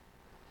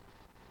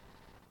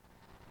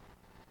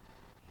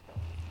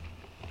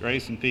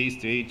Grace and peace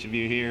to each of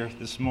you here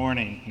this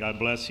morning. God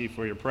bless you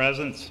for your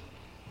presence.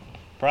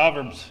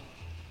 Proverbs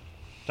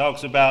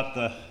talks about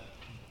the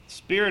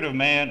spirit of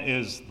man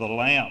is the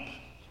lamp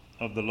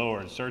of the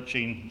Lord,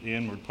 searching the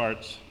inward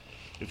parts.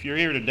 If you're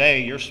here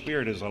today, your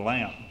spirit is a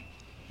lamp.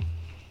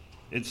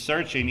 It's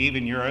searching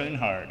even your own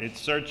heart.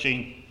 It's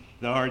searching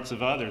the hearts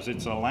of others.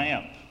 It's a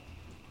lamp.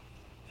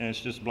 And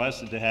it's just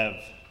blessed to have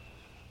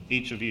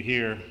each of you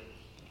here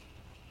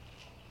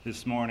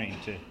this morning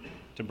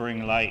to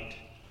bring light.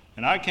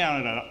 And I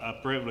count it a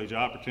privilege,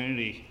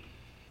 opportunity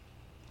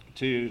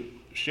to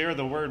share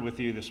the word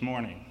with you this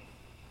morning.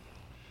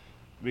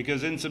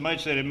 Because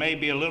insomuch that it may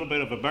be a little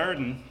bit of a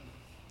burden,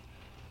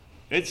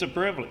 it's a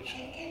privilege.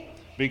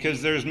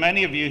 Because there's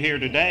many of you here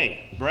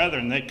today,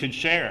 brethren, that could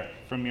share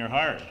from your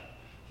heart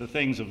the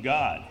things of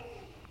God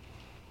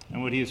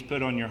and what He has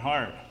put on your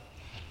heart.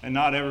 And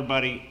not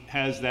everybody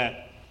has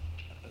that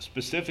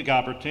specific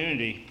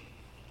opportunity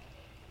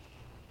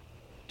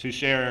to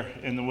share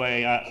in the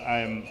way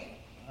I am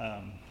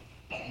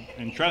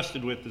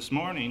entrusted with this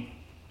morning,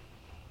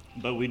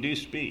 but we do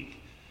speak,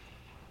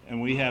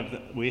 and we have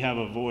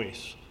a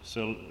voice.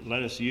 So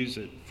let us use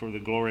it for the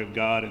glory of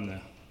God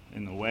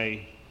in the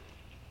way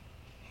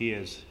He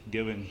has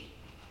given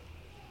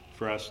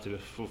for us to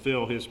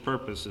fulfill His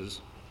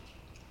purposes.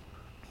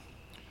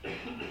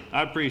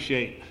 I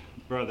appreciate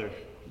Brother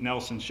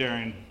Nelson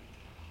sharing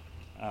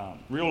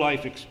real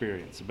life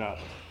experience about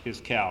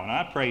his cow, and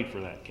I prayed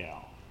for that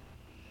cow.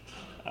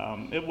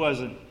 It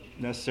wasn't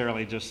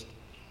necessarily just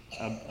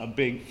a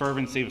big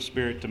fervency of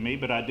spirit to me,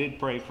 but I did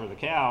pray for the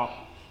cow,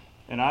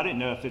 and I didn't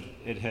know if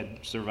it had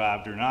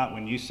survived or not.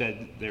 When you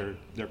said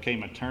there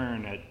came a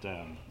turn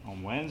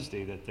on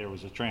Wednesday, that there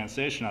was a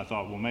transition, I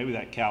thought, well, maybe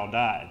that cow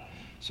died.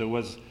 So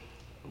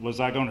was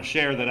I going to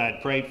share that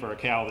I'd prayed for a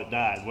cow that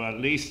died? Well, at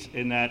least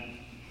in that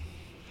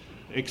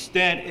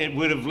extent, it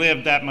would have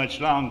lived that much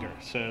longer.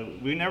 So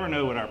we never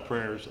know what our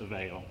prayers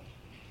avail.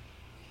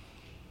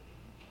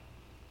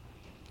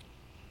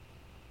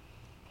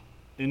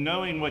 In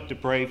knowing what to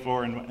pray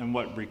for and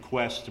what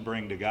requests to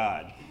bring to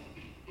God,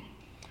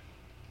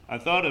 I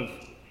thought of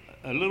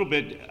a little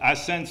bit, I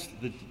sense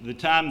the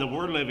time that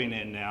we're living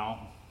in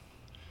now.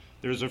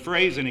 There's a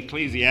phrase in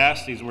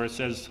Ecclesiastes where it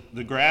says,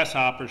 the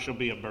grasshopper shall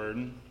be a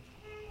burden.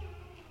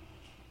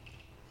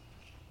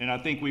 And I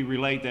think we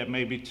relate that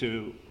maybe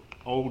to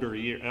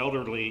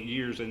elderly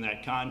years in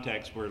that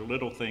context where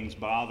little things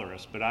bother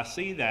us. But I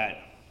see that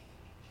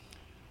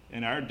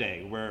in our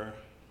day where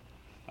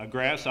a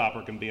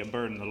grasshopper can be a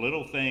burden. The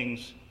little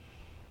things,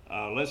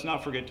 let's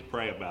not forget to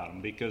pray about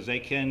them, because they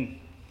can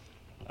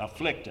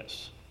afflict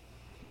us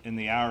in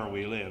the hour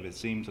we live. It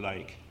seems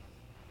like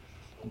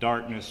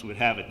darkness would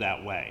have it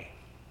that way.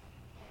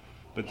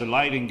 But the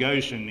light in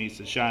Goshen needs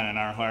to shine in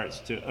our hearts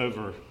to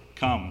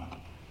overcome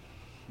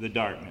the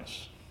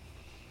darkness.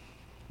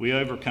 We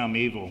overcome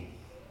evil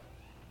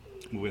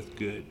with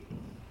good.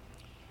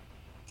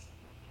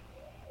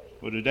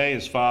 Well, today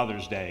is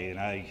Father's Day, and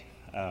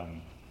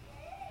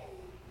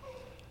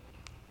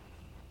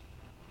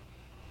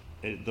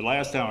the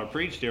last time I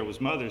preached here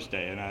was Mother's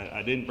Day, and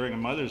I didn't bring a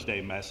Mother's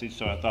Day message,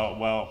 so I thought,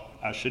 well,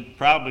 I should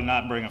probably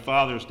not bring a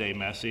Father's Day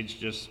message,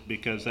 just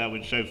because that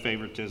would show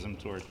favoritism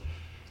toward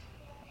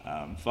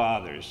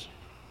fathers.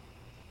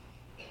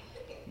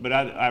 But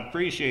I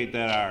appreciate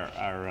that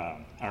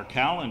our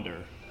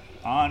calendar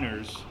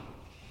honors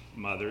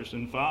mothers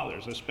and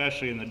fathers,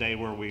 especially in the day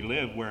where we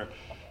live,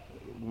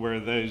 where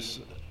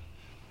those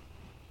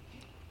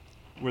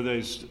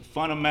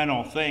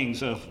fundamental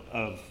things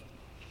of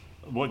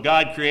what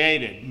God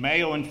created,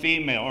 male and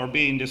female, are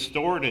being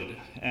distorted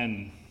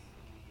and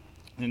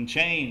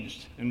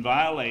changed and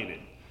violated,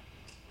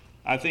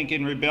 I think,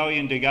 in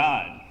rebellion to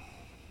God.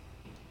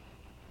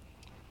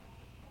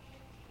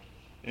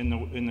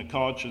 In the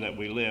culture that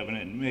we live, and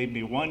it made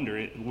me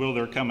wonder, will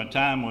there come a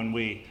time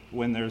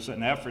when there's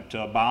an effort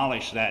to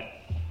abolish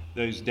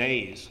those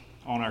days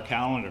on our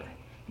calendar,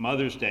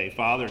 Mother's Day,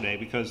 Father's Day,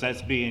 because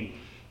that's being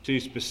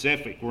too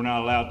specific. We're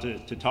not allowed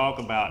to talk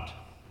about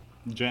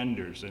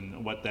genders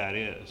and what that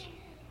is.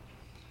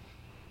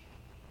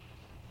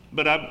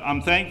 But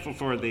I'm thankful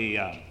for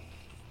the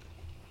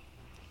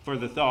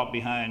thought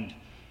behind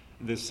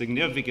the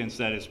significance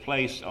that is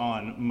placed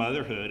on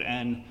motherhood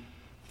and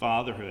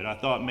fatherhood. I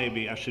thought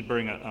maybe I should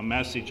bring a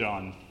message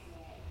on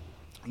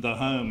the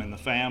home and the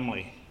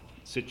family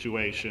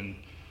situation,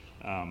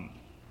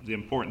 the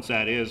importance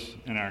that is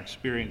in our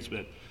experience.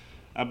 But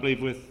I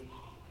believe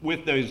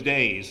with those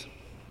days,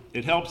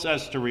 it helps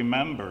us to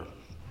remember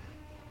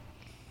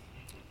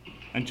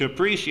and to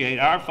appreciate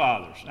our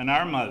fathers and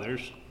our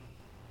mothers.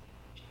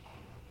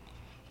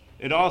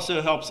 It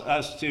also helps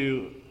us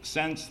to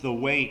sense the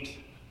weight,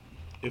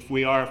 if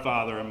we are a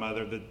father or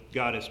mother, that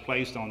God has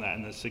placed on that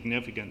and the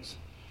significance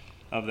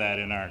of that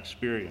in our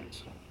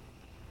experience.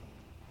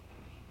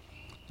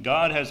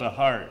 God has a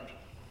heart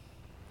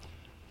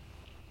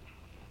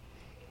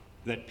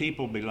that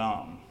people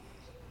belong.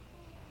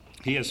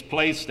 He has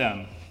placed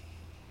them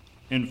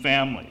in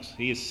families.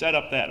 He has set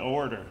up that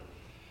order.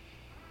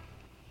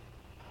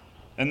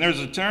 And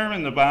there's a term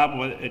in the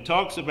Bible, it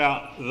talks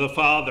about the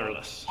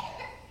fatherless.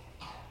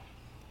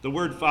 The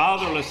word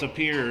fatherless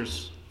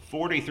appears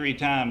 43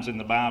 times in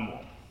the Bible.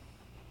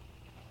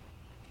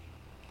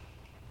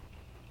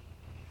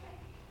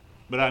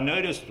 But I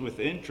noticed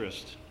with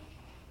interest,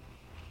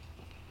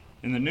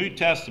 in the New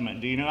Testament,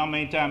 do you know how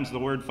many times the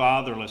word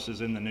fatherless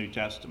is in the New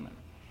Testament?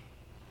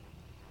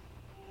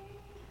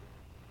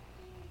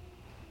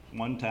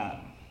 One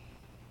time.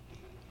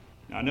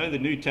 Now, I know the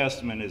New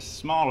Testament is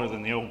smaller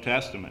than the Old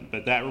Testament,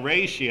 but that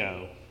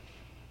ratio,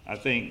 I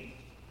think,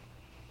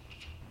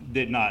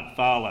 did not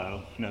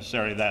follow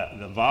necessarily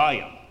the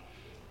volume.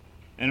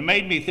 And it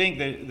made me think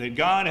that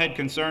God had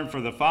concern for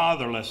the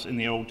fatherless in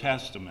the Old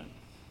Testament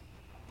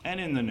and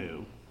in the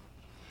New,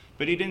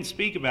 but he didn't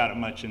speak about it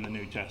much in the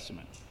New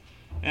Testament.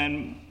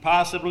 And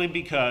possibly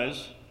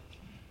because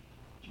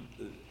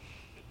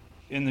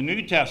in the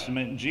New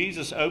Testament,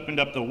 Jesus opened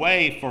up the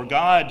way for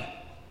God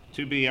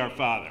to be our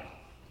Father.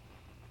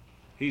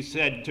 He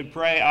said to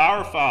pray,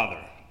 our Father,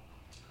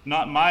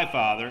 not my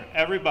Father,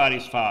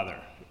 everybody's Father,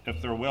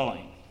 if they're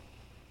willing.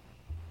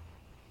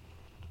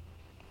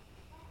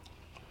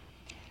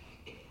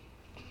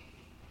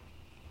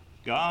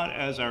 God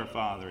as our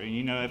Father. And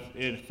you know,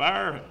 if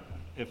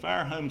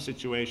our home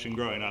situation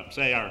growing up,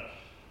 say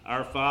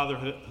our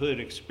fatherhood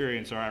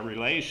experience or our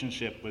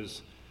relationship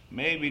was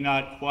maybe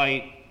not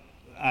quite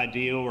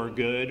ideal or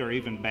good or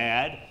even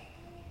bad,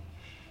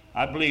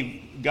 I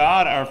believe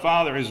God, our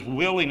Father, is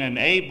willing and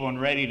able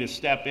and ready to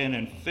step in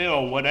and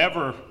fill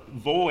whatever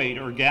void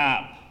or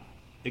gap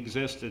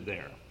existed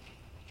there.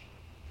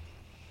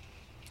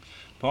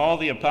 Paul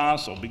the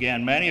Apostle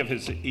began many of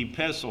his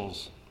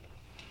epistles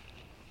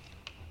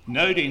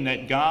noting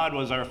that God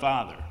was our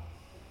Father.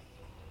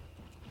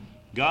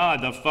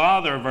 God, the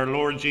Father of our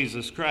Lord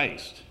Jesus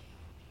Christ.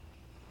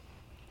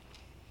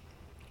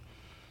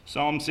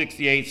 Psalm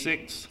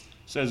 68:6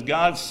 says,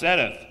 God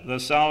setteth the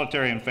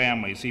solitary in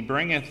families. He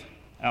bringeth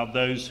out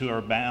those who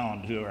are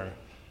bound, who are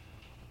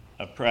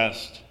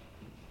oppressed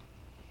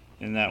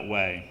in that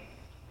way.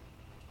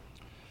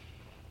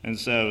 And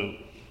so,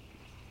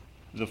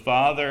 the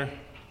Father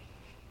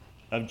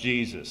of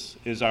Jesus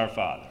is our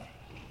Father.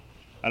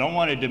 I don't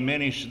want to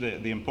diminish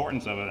the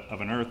importance of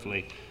an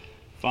earthly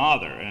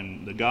father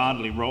and the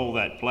godly role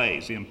that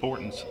plays, the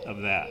importance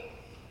of that.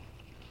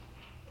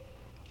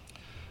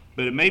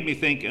 But it made me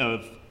think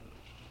of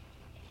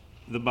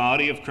the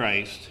body of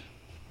Christ.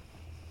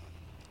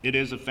 It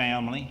is a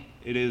family.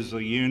 It is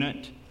a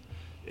unit.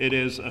 It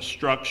is a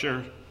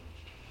structure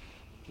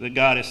that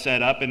God has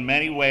set up. In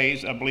many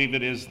ways, I believe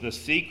it is the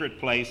secret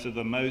place of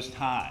the Most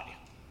High.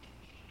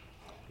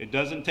 It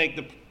doesn't take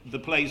the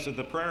place of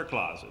the prayer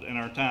closet in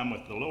our time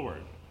with the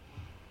Lord.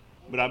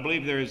 But I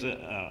believe there is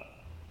a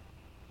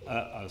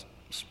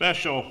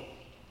special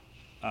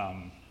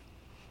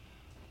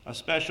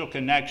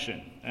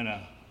connection and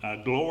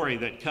a glory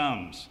that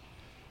comes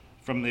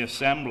from the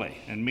assembly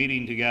and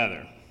meeting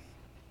together.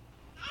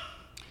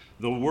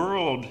 The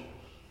world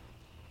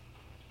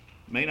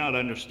may not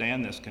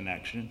understand this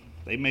connection.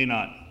 They may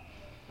not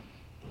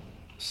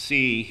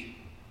see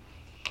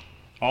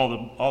all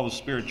the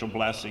spiritual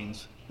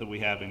blessings that we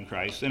have in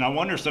Christ. And I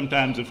wonder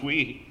sometimes if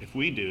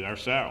we do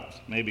ourselves,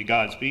 maybe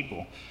God's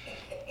people,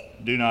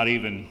 do not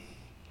even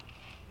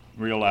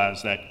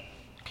realize that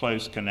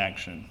close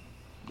connection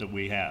that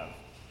we have.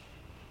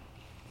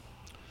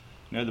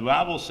 Now, the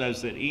Bible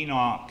says that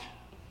Enoch,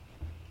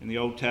 in the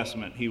Old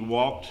Testament, he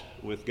walked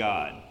with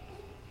God.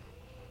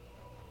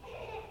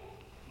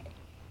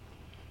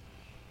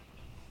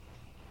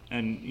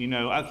 And, you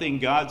know, I think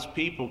God's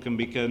people can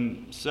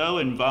become so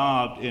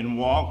involved in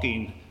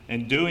walking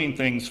and doing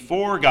things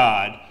for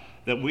God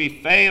that we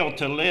fail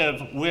to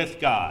live with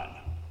God.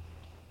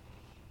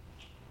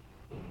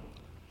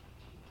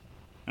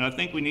 And I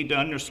think we need to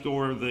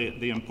underscore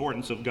the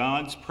importance of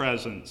God's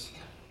presence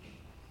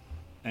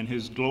and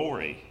his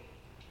glory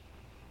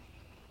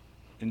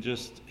and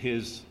just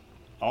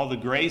all the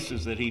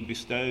graces that he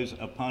bestows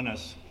upon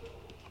us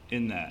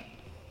in that.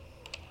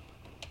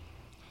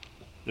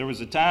 There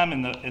was a time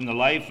in the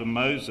life of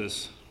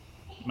Moses.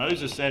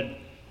 Moses said,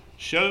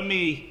 "Show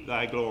me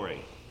thy glory."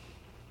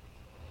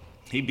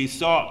 He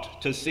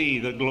besought to see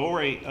the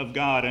glory of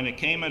God, and it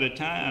came at a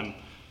time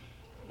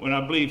when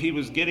I believe he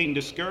was getting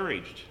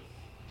discouraged.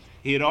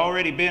 He had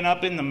already been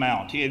up in the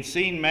mount. He had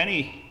seen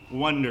many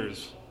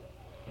wonders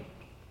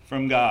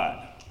from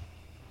God.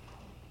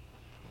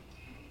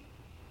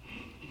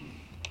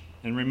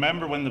 And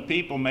remember when the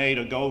people made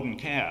a golden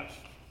calf,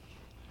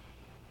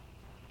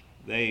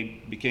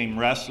 they became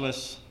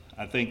restless.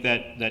 I think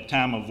that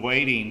time of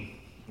waiting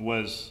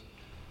was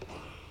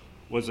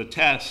a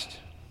test.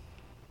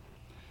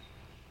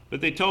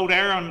 But they told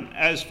Aaron,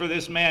 as for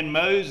this man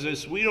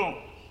Moses, we don't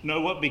know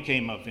what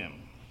became of him.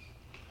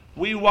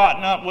 We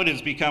wot not what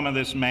has become of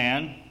this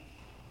man.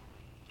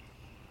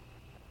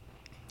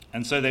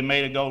 And so they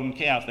made a golden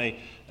calf.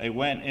 They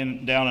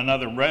went down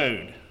another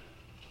road.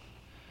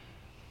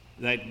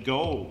 That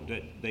gold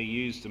that they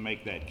used to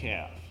make that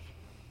calf.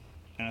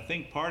 And I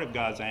think part of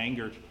God's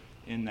anger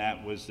in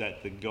that was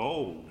that the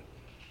gold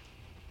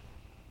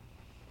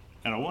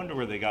And I wonder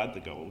where they got the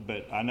gold.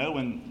 But I know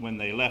when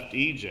they left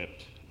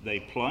Egypt, they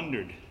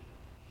plundered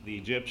the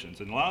Egyptians.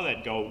 And a lot of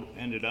that gold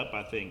ended up,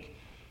 I think,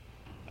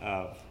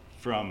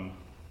 from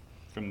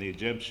the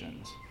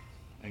Egyptians.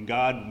 And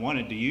God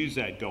wanted to use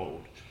that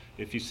gold.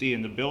 If you see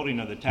in the building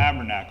of the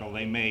tabernacle,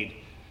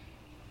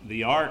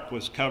 the ark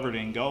was covered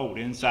in gold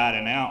inside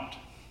and out.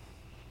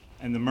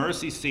 And the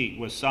mercy seat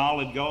was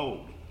solid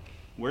gold.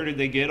 Where did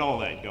they get all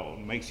that gold?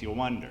 It makes you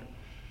wonder.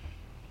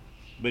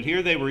 But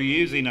here they were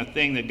using a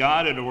thing that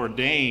God had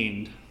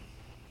ordained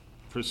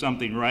for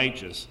something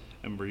righteous,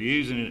 and were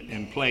using it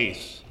in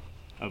place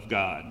of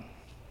God.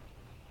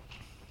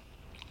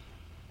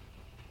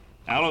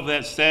 Out of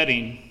that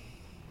setting,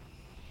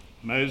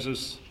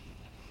 Moses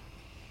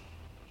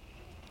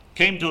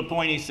came to a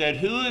point, he said,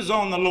 "Who is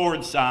on the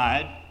Lord's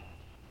side?"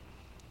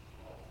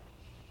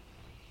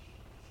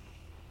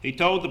 He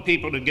told the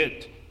people to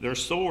get their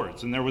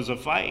swords, and there was a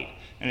fight.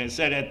 And it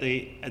said at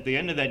the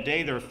end of that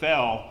day there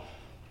fell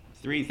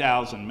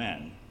 3,000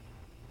 men.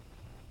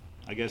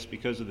 I guess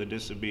because of the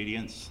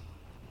disobedience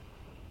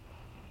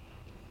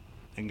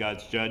and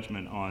God's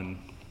judgment on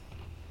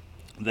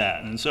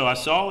that. And so I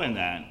saw in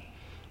that,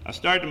 I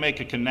started to make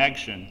a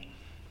connection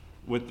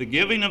with the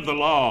giving of the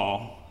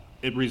law.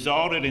 It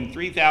resulted in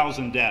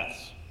 3,000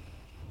 deaths.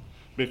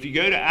 But if you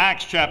go to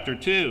Acts chapter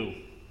 2,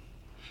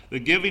 the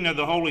giving of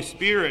the Holy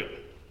Spirit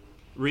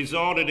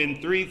resulted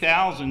in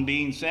 3,000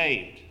 being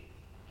saved.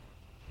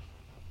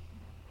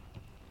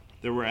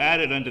 There were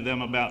added unto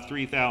them about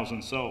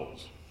 3,000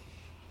 souls.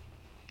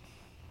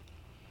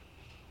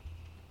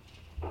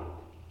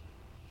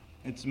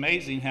 It's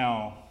amazing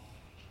how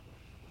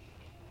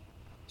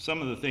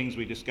some of the things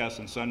we discuss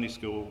in Sunday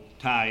school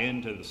tie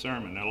into the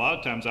sermon. Now, a lot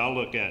of times I'll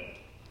look at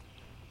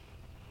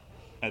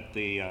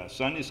the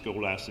Sunday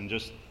school lesson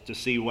just to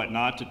see what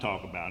not to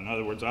talk about. In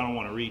other words, I don't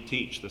want to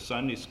reteach the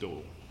Sunday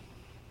school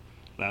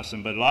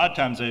lesson, but a lot of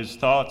times those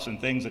thoughts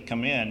and things that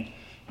come in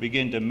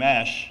begin to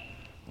mesh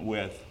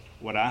with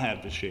what I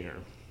have to share.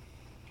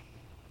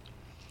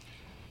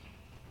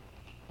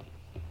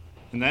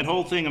 And that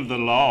whole thing of the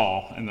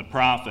law and the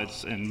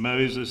prophets and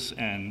Moses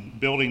and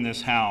building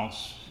this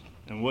house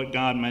and what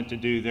God meant to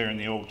do there in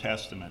the Old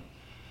Testament.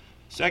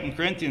 2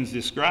 Corinthians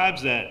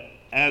describes that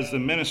as the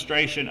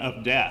ministration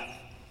of death.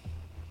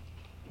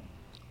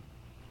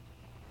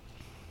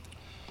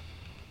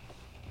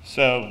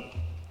 So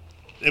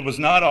it was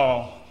not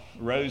all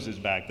roses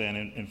back then.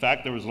 In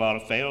fact, there was a lot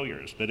of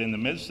failures. But in the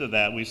midst of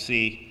that, we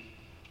see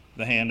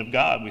the hand of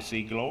God. We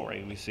see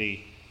glory. We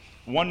see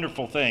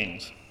wonderful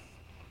things.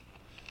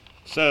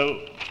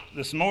 So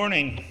this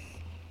morning,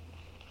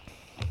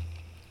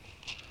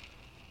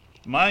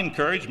 my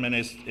encouragement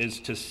is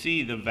to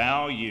see the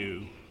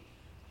value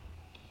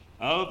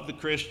of the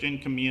Christian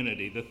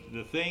community,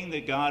 the thing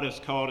that God has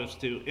called us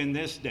to in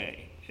this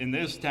day, in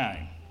this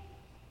time.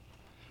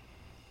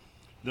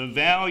 The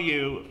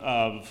value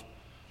of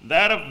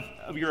that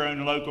of your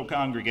own local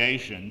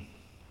congregation.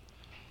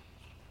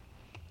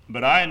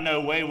 But I in no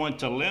way want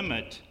to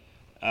limit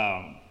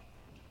the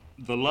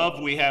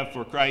love we have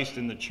for Christ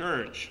in the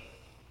church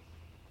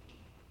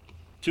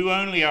to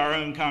only our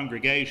own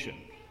congregation.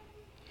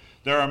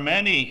 There are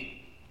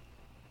many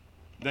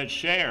that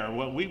share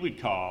what we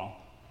would call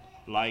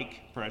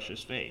like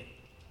precious faith.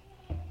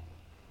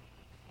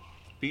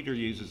 Peter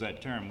uses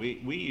that term.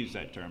 We use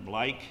that term,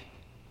 like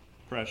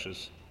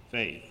precious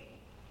faith.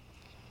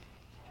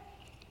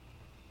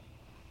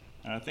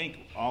 And I think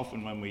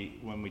often when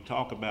we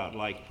talk about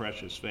like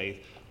precious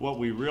faith, what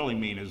we really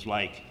mean is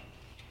like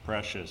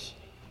precious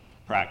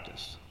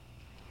practice.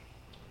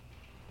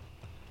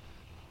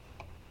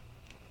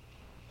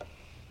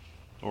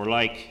 Or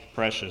like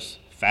precious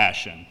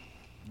fashion,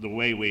 the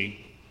way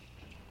we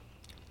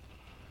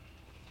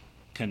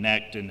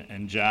connect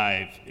and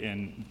jive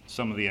in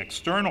some of the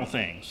external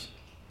things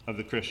of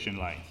the Christian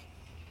life.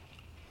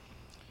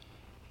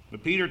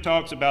 But Peter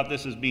talks about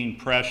this as being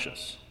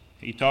precious.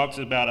 He talks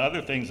about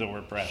other things that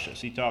were precious.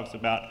 He talks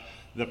about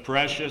the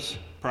precious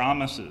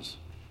promises.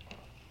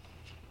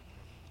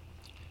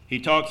 He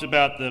talks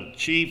about the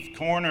chief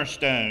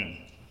cornerstone.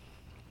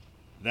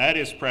 That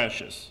is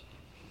precious.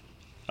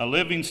 A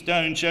living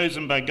stone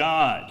chosen by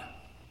God.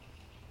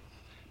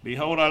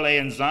 Behold, I lay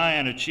in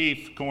Zion a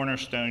chief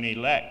cornerstone,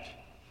 elect,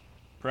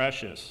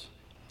 precious.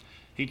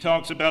 He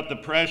talks about the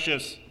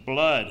precious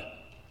blood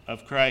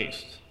of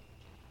Christ.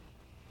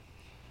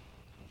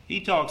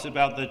 He talks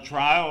about the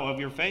trial of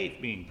your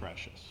faith being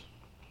precious.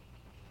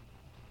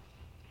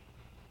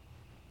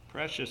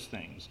 Precious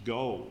things.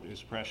 Gold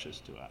is precious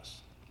to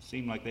us. It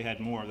seemed like they had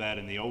more of that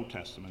in the Old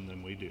Testament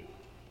than we do.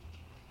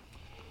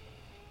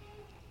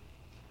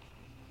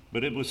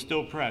 But it was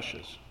still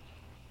precious.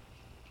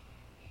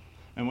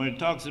 And when it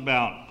talks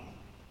about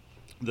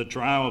the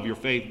trial of your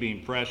faith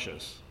being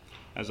precious,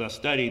 as I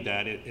studied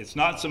that, it's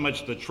not so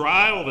much the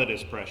trial that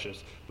is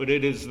precious, but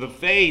it is the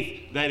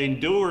faith that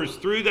endures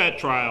through that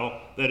trial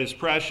that is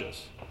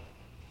precious.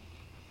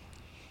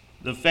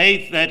 The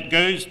faith that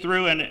goes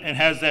through and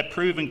has that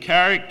proven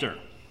character.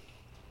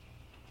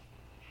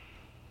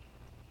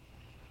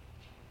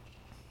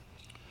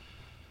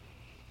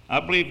 I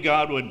believe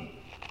God would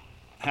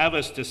have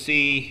us to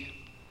see,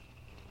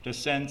 to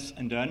sense,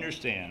 and to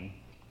understand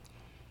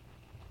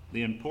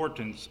the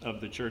importance of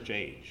the church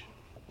age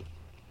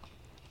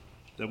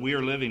that we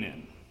are living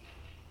in.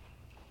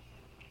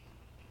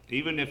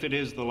 Even if it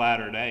is the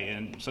latter day.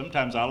 And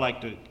sometimes I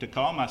like to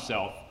call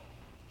myself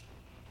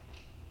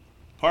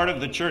part of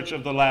the church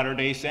of the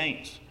Latter-day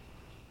Saints.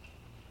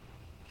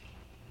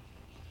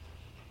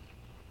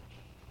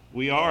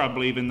 We are, I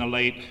believe, in the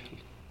late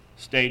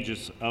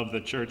stages of the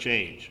church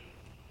age.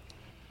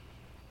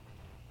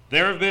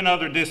 There have been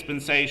other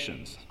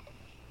dispensations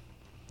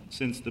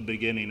since the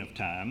beginning of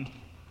time.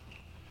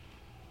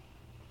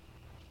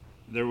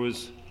 There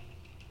was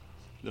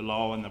the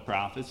law and the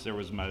prophets, there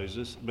was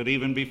Moses, but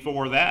even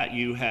before that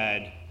you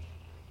had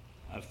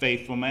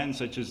faithful men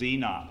such as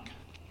Enoch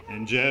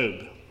and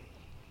Job.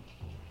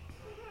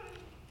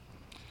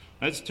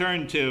 Let's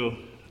turn to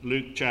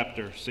Luke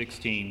chapter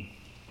 16.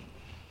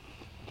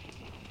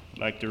 I'd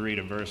like to read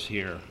a verse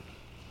here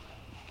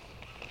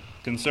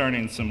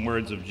concerning some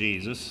words of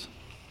Jesus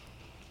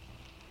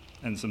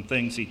and some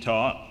things he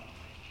taught.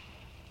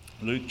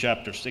 Luke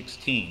chapter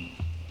 16.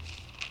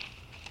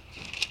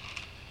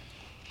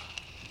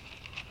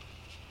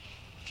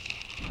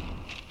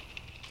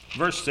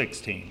 Verse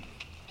 16.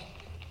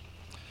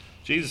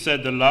 Jesus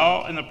said, "The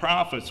law and the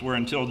prophets were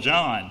until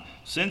John.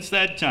 Since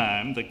that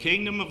time, the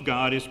kingdom of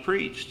God is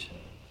preached,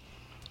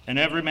 and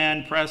every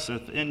man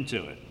presseth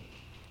into it."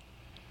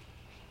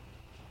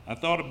 I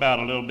thought about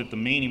a little bit the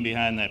meaning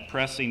behind that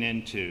pressing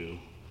into.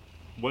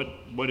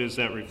 What is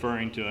that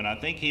referring to? And I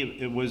think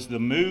it was the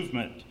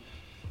movement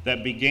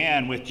that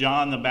began with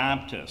John the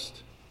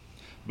Baptist.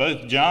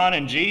 Both John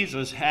and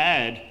Jesus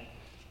had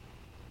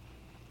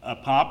a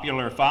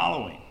popular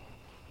following.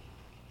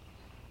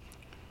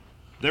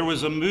 There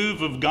was a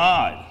move of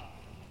God.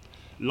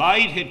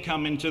 Light had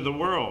come into the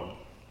world.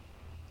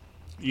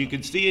 You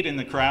could see it in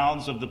the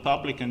crowds of the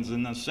publicans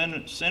and the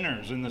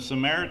sinners and the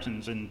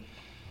Samaritans and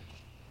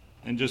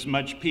just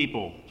much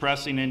people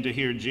pressing in to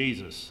hear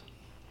Jesus.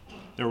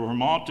 There were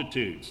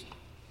multitudes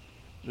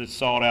that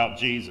sought out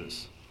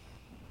Jesus.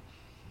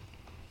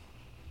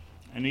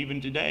 And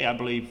even today, I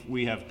believe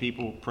we have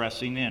people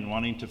pressing in,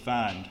 wanting to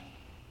find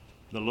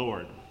the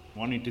Lord,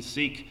 wanting to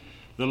seek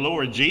the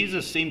Lord.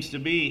 Jesus seems to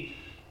be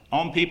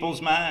on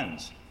people's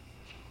minds.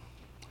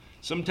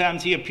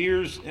 Sometimes he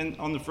appears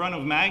on the front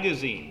of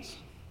magazines.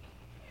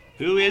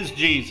 Who is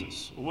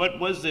Jesus? What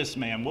was this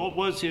man? What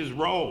was his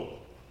role?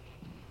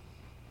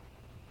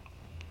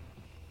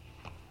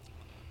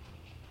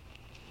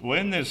 Well,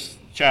 in this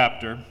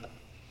chapter,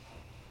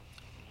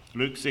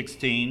 Luke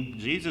 16,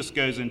 Jesus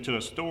goes into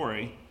a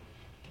story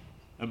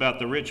about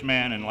the rich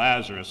man and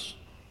Lazarus.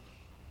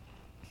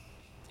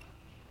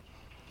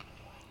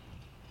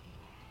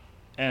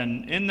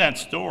 And in that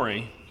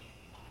story,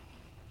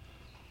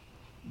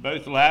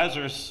 both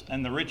Lazarus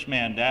and the rich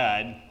man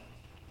died.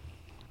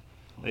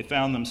 They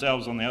found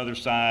themselves on the other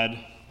side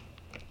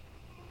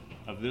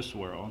of this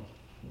world.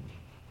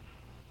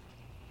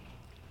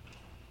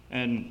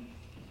 And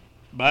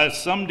by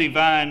some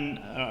divine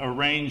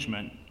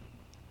arrangement,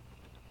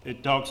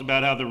 it talks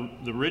about how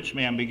the rich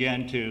man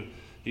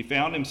he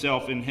found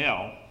himself in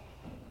hell.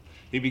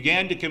 He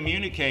began to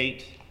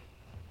communicate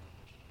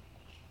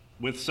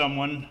with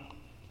someone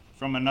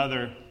from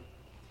another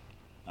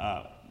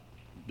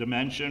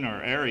dimension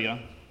or area.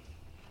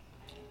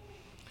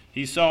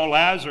 He saw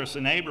Lazarus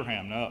and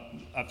Abraham. Now,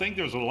 I think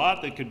there's a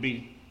lot that could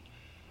be,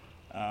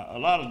 a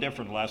lot of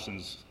different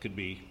lessons could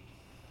be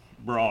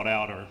brought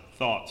out or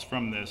thoughts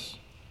from this,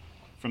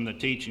 from the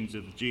teachings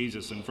of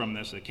Jesus and from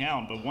this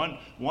account. But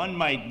one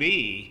might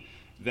be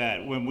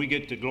that when we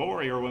get to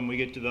glory or when we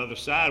get to the other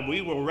side,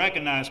 we will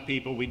recognize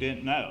people we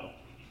didn't know.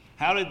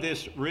 How did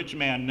this rich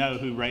man know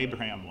who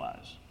Abraham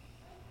was?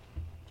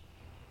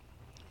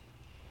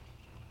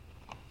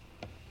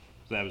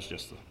 That was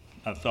just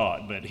a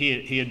thought, but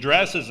he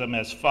addresses him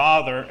as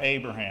Father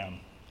Abraham.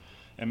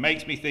 It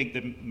makes me think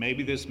that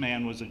maybe this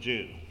man was a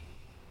Jew.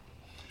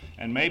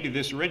 And maybe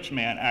this rich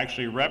man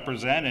actually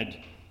represented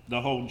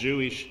the whole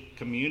Jewish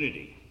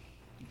community.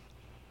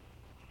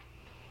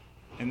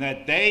 And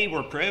that they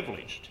were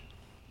privileged.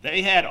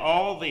 They had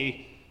all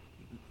the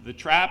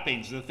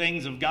trappings, the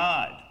things of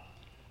God.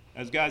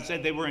 As God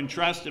said, they were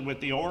entrusted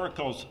with the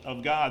oracles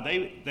of God.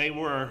 They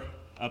were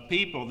a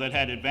people that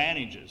had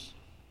advantages.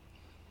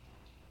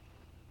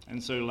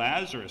 And so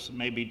Lazarus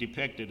may be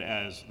depicted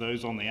as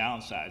those on the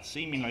outside,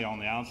 seemingly on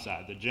the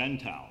outside, the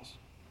Gentiles,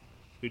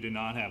 who do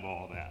not have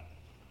all that.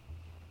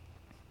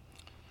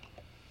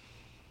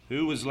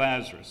 Who was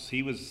Lazarus?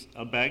 He was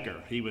a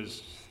beggar. He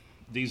was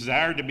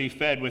desired to be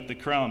fed with the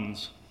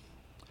crumbs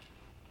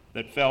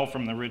that fell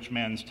from the rich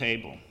man's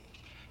table.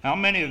 How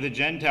many of the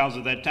Gentiles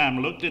at that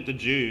time looked at the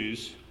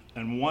Jews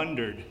and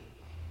wondered,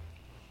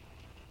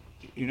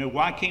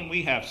 why can't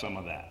we have some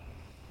of that?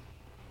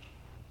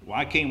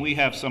 Why can't we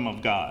have some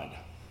of God?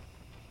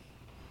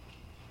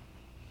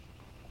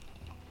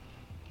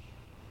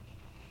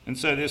 And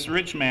so this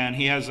rich man,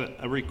 he has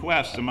a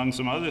request among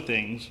some other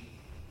things.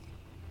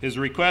 His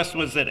request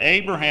was that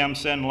Abraham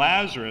send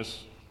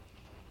Lazarus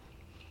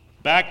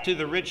back to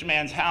the rich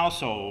man's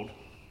household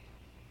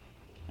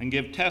and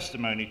give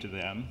testimony to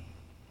them,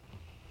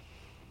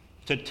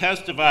 to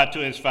testify to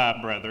his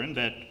 5 brethren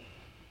that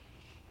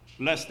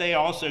lest they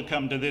also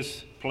come to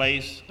this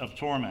place of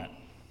torment.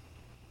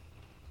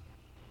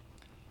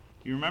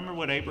 You remember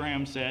what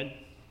Abraham said?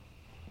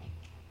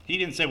 He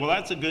didn't say, well,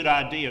 that's a good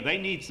idea. They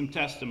need some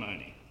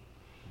testimony.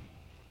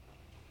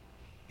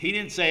 He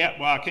didn't say,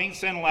 well, I can't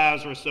send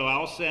Lazarus, so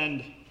I'll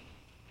send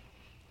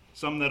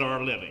some that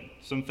are living,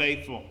 some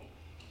faithful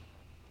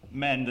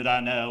men that I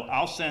know.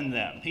 I'll send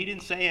them. He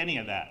didn't say any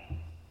of that.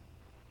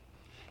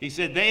 He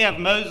said, they have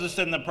Moses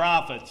and the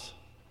prophets.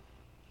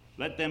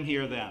 Let them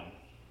hear them.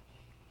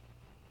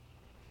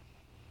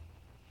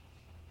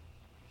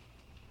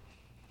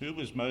 Who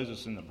was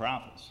Moses and the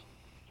prophets?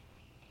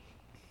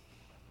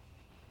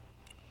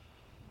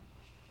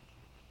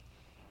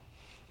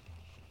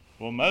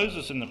 Well,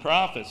 Moses and the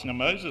prophets, now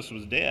Moses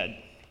was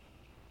dead.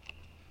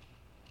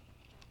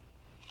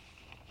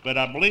 But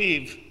I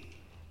believe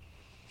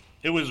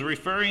it was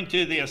referring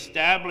to the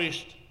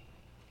established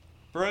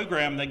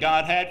program that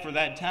God had for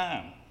that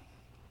time.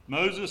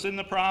 Moses and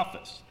the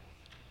prophets.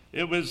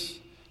 It was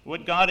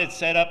what God had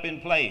set up in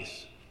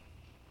place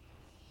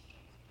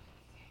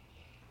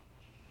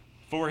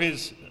for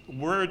his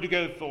word to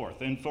go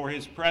forth and for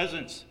his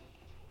presence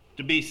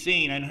to be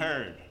seen and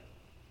heard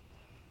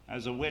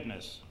as a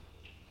witness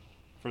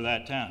for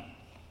that time.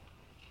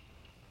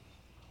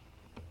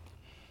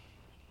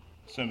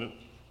 So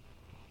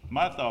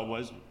my thought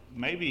was,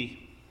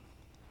 maybe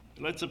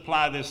let's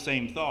apply this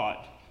same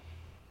thought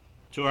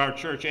to our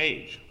church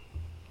age.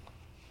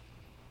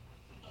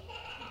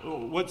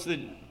 What's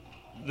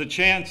the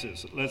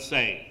chances, let's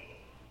say,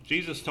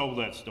 Jesus told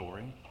that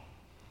story,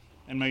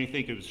 and maybe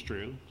think it was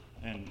true,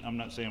 and I'm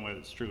not saying whether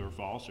it's true or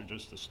false or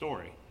just a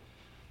story.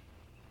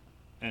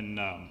 And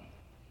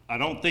I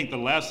don't think the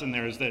lesson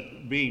there is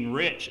that being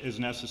rich is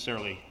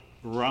necessarily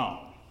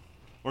wrong,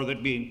 or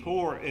that being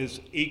poor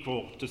is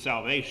equal to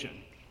salvation.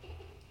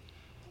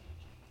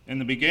 In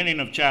the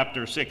beginning of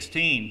chapter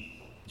 16,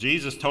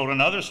 Jesus told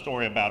another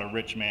story about a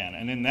rich man,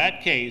 and in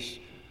that case,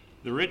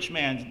 the rich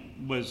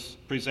man was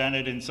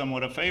presented in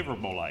somewhat a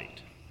favorable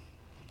light,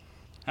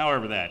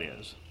 however that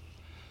is.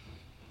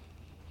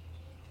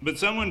 But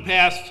someone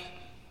passed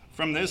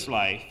from this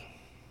life,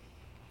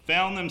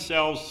 found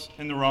themselves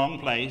in the wrong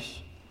place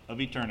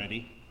of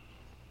eternity,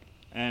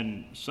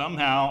 and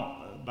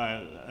somehow,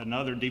 by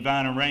another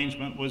divine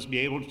arrangement, was be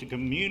able to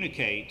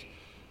communicate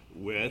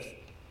with,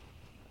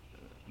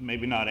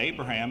 maybe not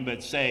Abraham,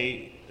 but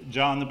say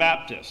John the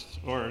Baptist,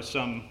 or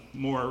some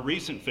more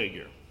recent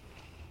figure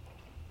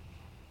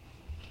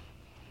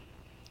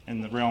in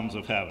the realms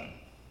of heaven.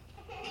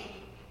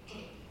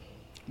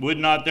 Would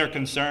not their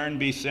concern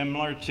be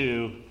similar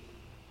to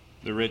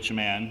the rich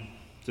man,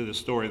 to the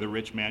story of the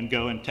rich man?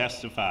 Go and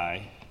testify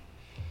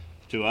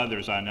to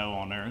others I know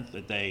on earth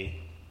that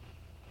they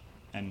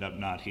end up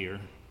not here.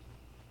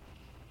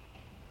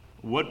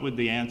 What would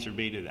the answer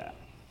be to that?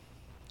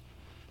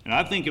 And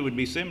I think it would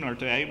be similar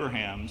to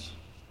Abraham's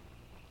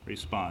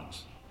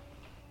response.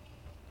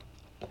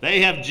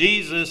 They have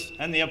Jesus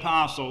and the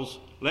apostles,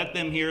 let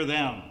them hear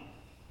them.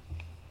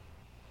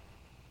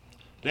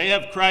 They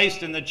have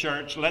Christ in the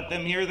church, let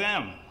them hear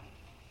them.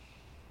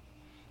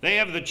 They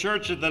have the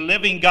church of the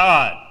living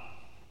God.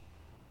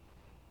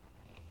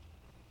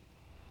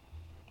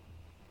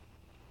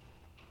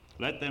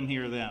 Let them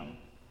hear them.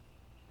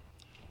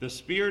 The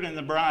Spirit and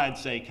the bride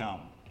say,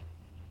 come.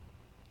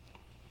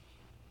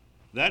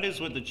 That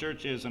is what the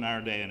church is in our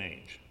day and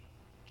age.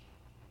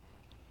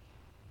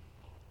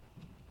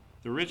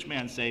 The rich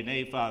man say,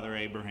 nay, Father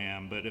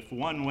Abraham, but if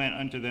one went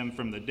unto them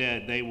from the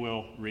dead, they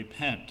will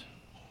repent.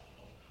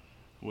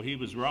 Well, he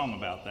was wrong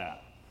about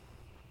that.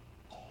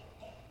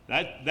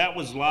 That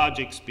was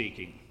logic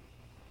speaking.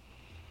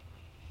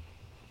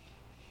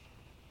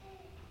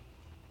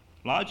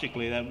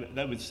 Logically,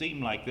 that would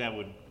seem like that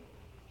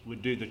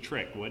would do the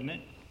trick, wouldn't it?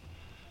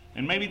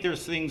 And maybe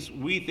there's things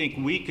we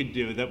think we could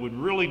do that would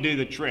really do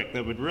the trick,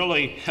 that would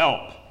really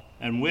help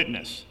and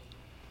witness.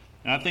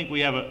 And I think we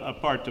have a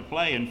part to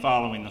play in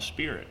following the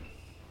Spirit,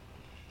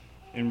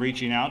 in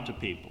reaching out to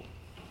people.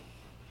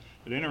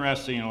 But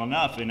interestingly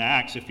enough, in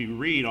Acts, if you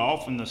read,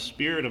 often the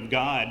Spirit of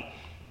God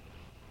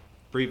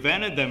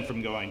prevented them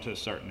from going to a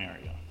certain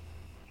area.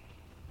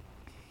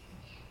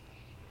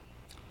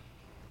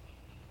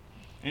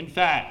 In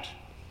fact,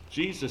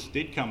 Jesus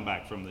did come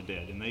back from the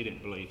dead, and they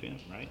didn't believe him,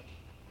 right?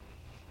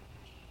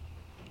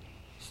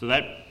 So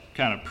that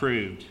kind of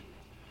proved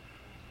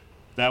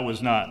that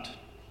was not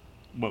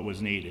what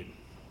was needed.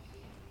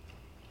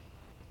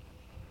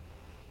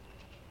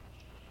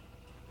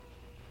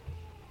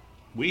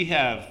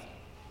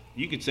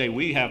 You could say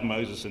we have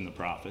Moses and the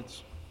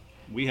prophets.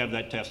 We have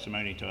that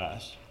testimony to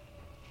us.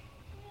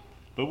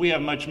 But we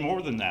have much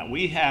more than that.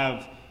 We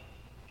have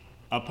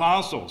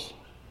apostles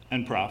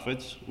and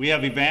prophets. We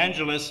have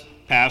evangelists,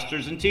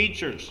 pastors, and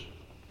teachers.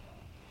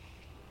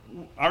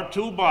 Our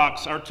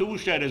toolbox, our tool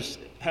shed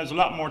has a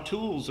lot more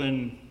tools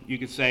than you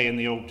could say in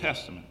the Old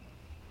Testament.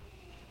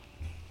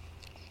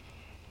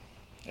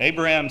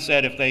 Abraham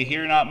said, if they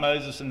hear not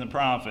Moses and the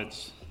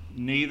prophets,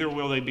 neither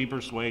will they be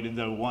persuaded,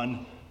 though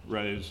one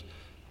rose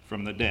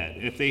from the dead.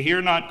 If they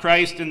hear not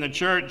Christ in the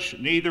church,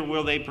 neither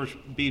will they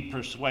be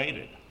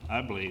persuaded,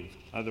 I believe,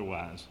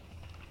 otherwise.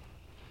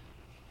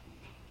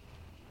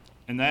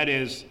 And that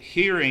is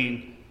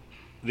hearing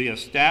the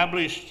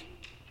established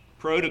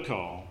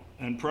protocol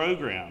and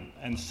program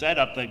and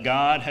setup that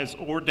God has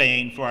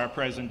ordained for our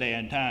present day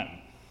and time,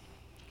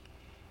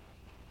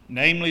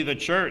 namely the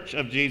church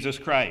of Jesus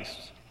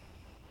Christ.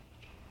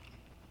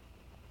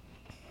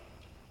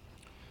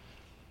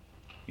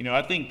 You know,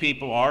 I think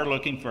people are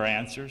looking for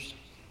answers.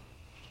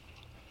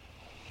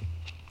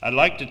 I'd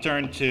like to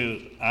turn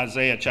to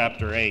Isaiah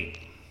chapter 8.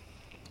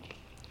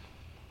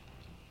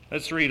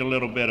 Let's read a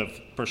little bit of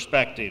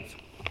perspective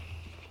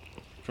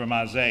from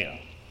Isaiah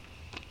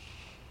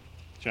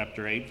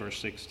chapter 8, verse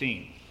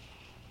 16.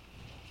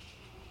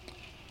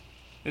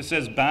 It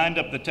says, bind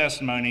up the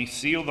testimony,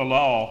 seal the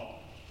law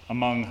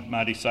among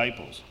my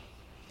disciples.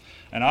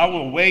 And I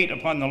will wait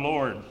upon the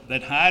Lord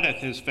that hideth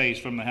his face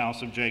from the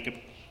house of Jacob,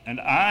 and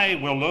I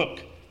will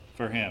look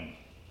for him.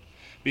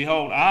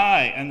 Behold,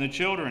 I and the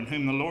children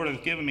whom the Lord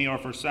hath given me are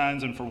for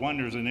signs and for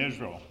wonders in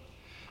Israel,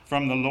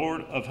 from the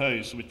Lord of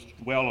hosts which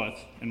dwelleth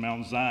in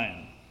Mount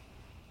Zion.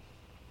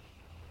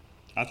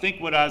 I think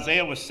what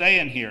Isaiah was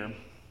saying here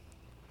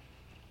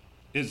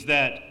is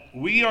that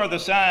we are the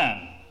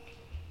sign.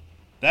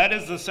 That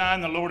is the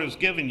sign the Lord has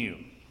given you.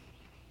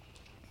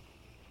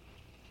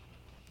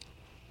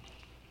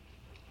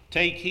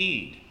 Take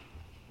heed.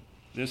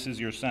 This is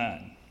your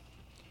sign.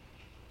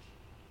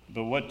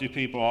 But what do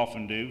people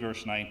often do?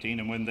 Verse 19,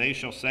 and when they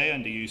shall say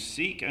unto you,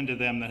 seek unto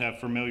them that have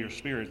familiar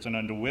spirits, and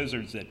unto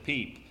wizards that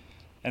peep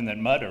and that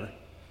mutter,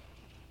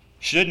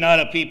 should not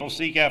a people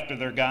seek after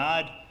their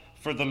God,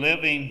 for the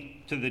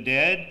living to the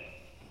dead?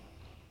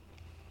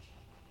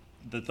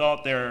 The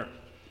thought there,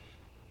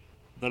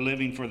 the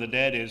living for the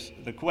dead, is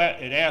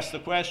it asks the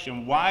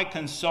question, why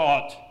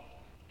consult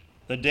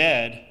the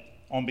dead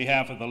on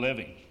behalf of the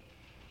living?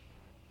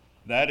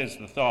 That is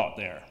the thought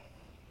there.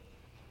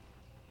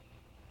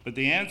 But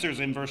the answer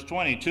is in verse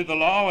 20, to the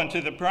law and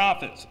to the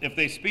prophets, if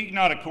they speak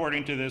not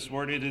according to this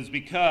word, it is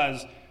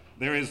because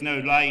there is no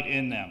light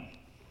in them.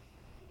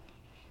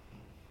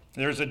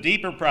 There's a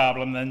deeper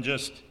problem than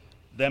just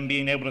them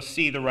being able to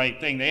see the right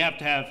thing. They have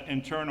to have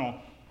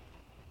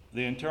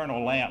the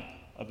internal lamp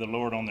of the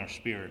Lord on their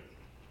spirit.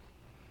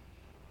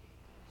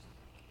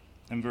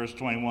 In verse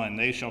 21,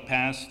 they shall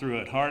pass through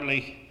it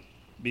hardly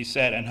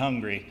beset and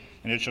hungry,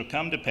 and it shall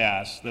come to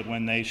pass that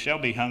when they shall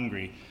be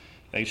hungry,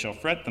 they shall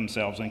fret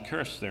themselves and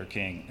curse their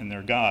king and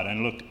their God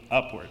and look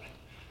upward.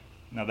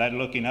 Now that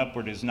looking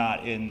upward is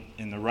not in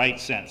the right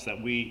sense, that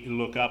we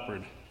look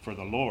upward for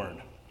the Lord.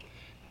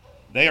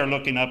 They are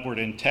looking upward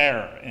in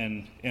terror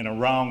and in a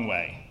wrong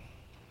way,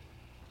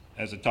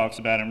 as it talks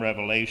about in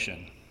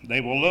Revelation. They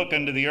will look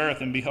unto the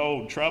earth and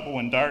behold trouble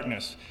and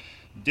darkness,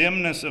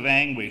 dimness of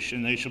anguish,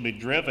 and they shall be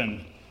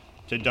driven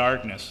to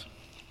darkness.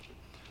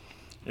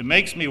 It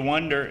makes me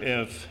wonder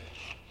if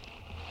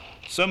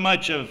so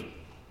much of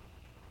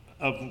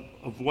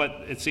what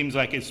it seems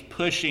like is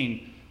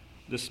pushing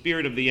the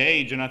spirit of the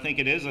age, and I think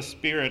it is a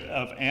spirit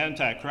of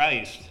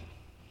Antichrist,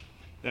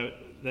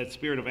 that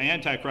spirit of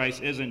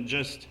Antichrist isn't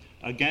just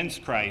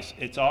against Christ,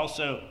 it's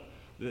also,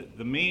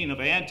 the meaning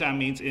of anti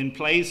means in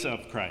place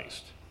of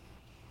Christ.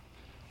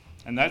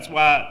 And that's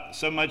why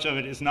so much of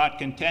it is not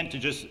content to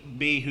just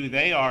be who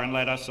they are and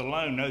let us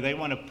alone. No, they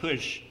want to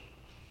push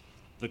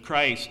the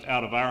Christ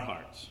out of our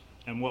hearts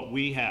and what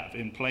we have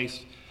in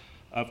place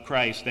of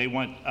Christ. They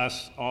want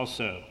us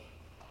also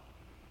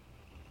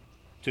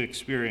to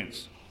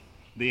experience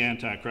the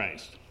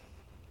Antichrist.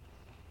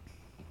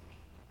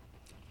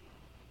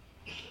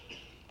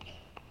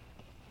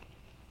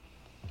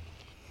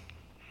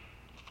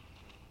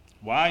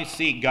 Why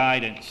seek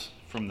guidance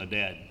from the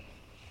dead?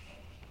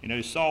 You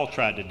know, Saul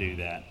tried to do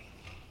that.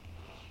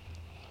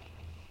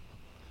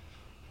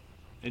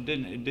 It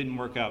didn't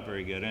work out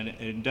very good, and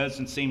it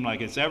doesn't seem like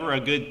it's ever a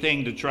good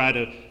thing to try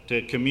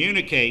to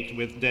communicate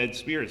with dead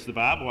spirits. The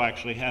Bible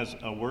actually has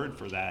a word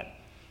for that.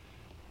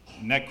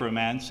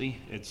 Necromancy.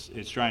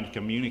 It's trying to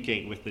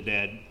communicate with the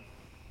dead.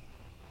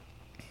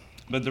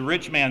 But the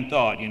rich man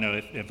thought, you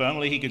know, if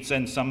only he could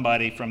send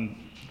somebody from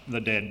the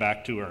dead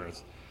back to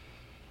earth.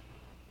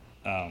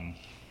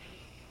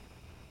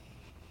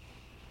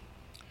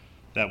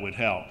 That would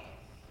help.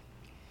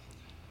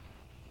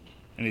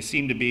 And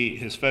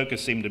his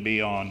focus seemed to be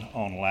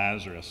on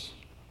Lazarus.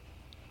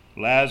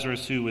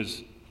 Lazarus, who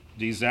was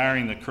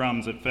desiring the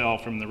crumbs that fell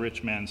from the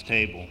rich man's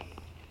table.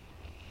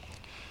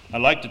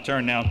 I'd like to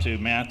turn now to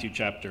Matthew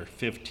chapter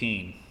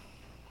 15.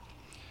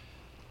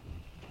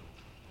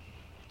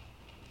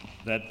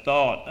 That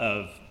thought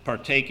of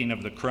partaking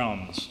of the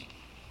crumbs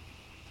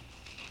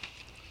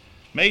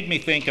made me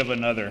think of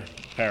another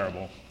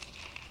parable.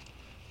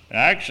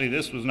 Actually,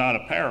 this was not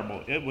a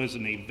parable, it was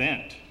an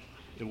event.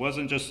 It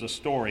wasn't just a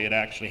story, it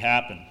actually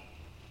happened.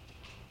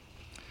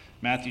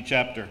 Matthew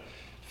chapter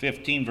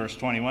 15, verse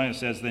 21, it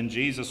says, Then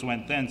Jesus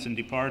went thence and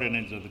departed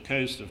into the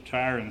coast of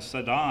Tyre and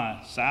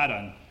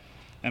Sidon,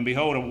 And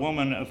behold, a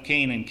woman of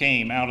Canaan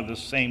came out of the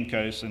same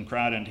coast and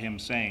cried unto him,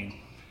 saying,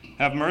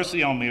 Have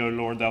mercy on me, O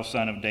Lord, thou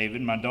son of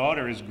David. My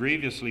daughter is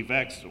grievously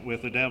vexed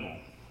with the devil.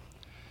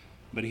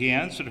 But he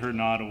answered her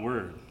not a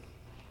word.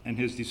 And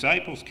his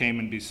disciples came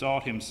and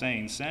besought him,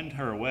 saying, Send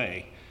her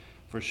away,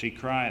 for she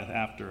crieth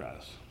after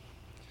us.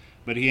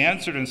 But he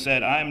answered and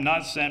said, I am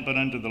not sent but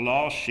unto the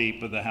lost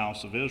sheep of the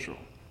house of Israel.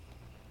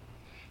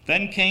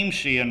 Then came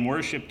she and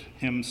worshipped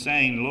him,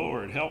 saying,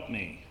 Lord, help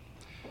me.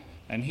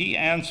 And he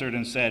answered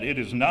and said, It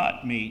is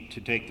not meet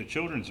to take the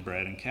children's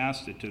bread and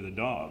cast it to the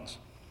dogs.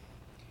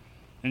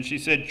 And she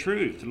said,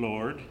 Truth,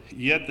 Lord,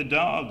 yet the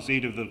dogs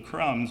eat of the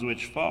crumbs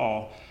which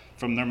fall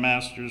from their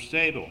master's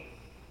table.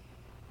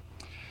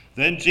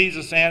 Then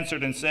Jesus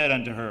answered and said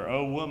unto her,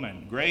 O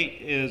woman,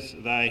 great is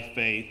thy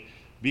faith.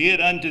 Be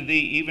it unto thee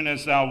even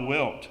as thou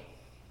wilt.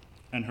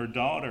 And her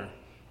daughter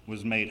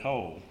was made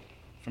whole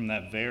from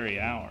that very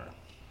hour.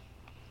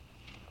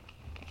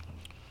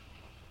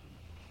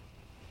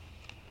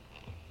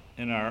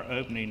 In our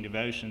opening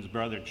devotions,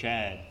 Brother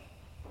Chad,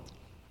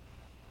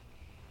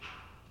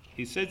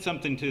 he said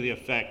something to the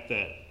effect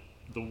that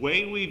the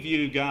way we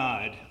view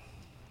God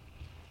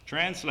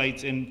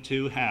translates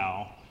into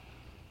how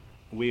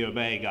we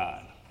obey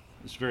God.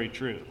 It's very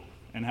true,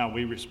 and how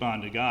we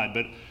respond to God.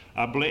 But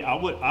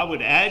I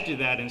would add to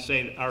that and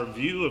say that our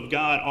view of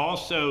God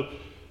also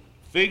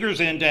figures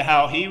into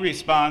how he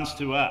responds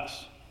to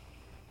us.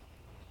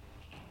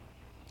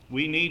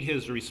 We need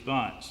his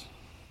response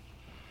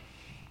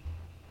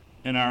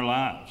in our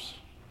lives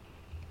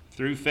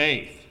through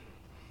faith.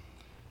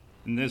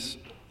 And this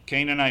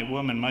Canaanite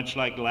woman, much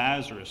like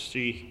Lazarus,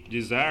 she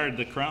desired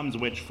the crumbs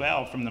which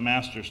fell from the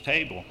master's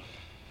table.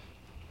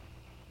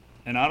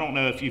 And I don't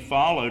know if you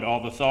followed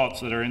all the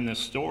thoughts that are in this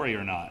story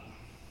or not.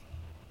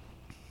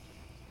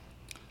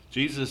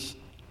 Jesus,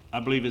 I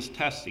believe, is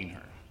testing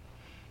her.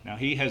 Now,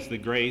 he has the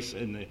grace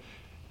and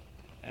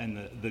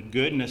the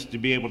goodness to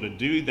be able to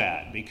do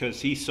that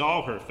because he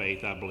saw her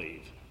faith, I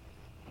believe.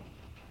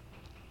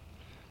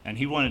 And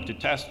he wanted to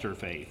test her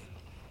faith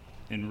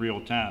in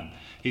real time.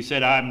 He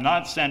said, I am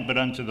not sent but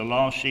unto the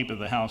lost sheep of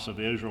the house of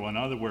Israel. In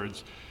other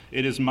words,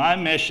 it is my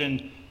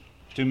mission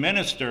to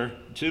minister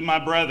to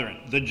my brethren,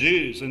 the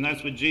Jews. And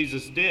that's what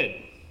Jesus did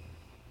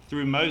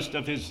through most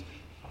of his,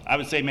 I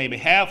would say maybe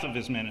half of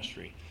his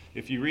ministry.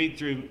 If you read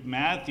through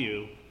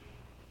Matthew,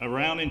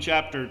 around in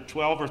chapter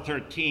 12 or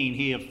 13,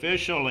 he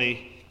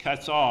officially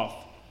cuts off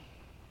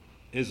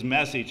his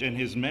message and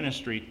his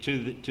ministry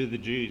to the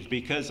Jews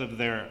because of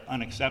their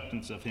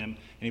unacceptance of him,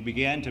 and he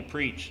began to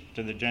preach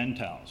to the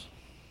Gentiles.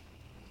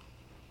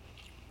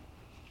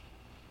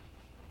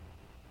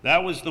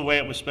 That was the way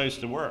it was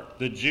supposed to work.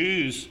 The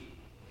Jews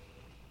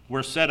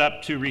were set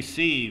up to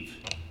receive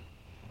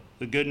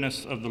the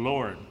goodness of the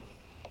Lord.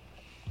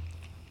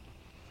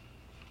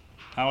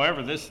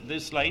 However,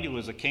 this lady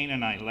was a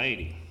Canaanite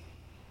lady.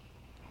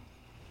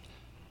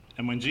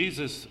 And when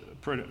Jesus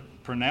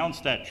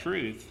pronounced that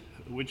truth,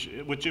 which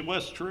it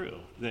was true,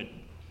 that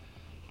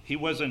he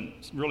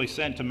wasn't really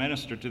sent to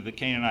minister to the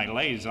Canaanite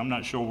ladies. I'm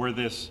not sure where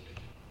this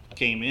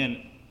came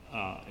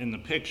in the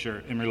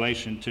picture in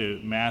relation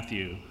to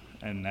Matthew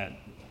and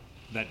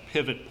that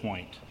pivot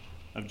point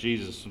of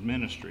Jesus'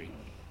 ministry.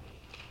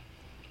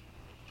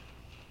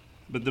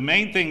 But the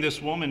main thing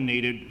this woman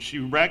needed, she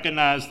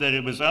recognized that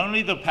it was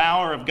only the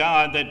power of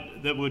God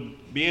that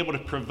would be able to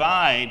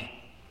provide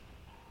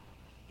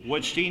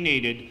what she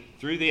needed.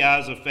 Through the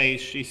eyes of faith,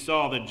 she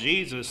saw that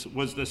Jesus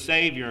was the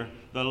Savior,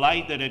 the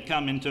light that had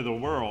come into the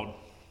world.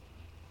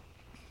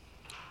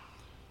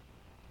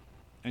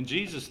 And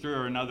Jesus threw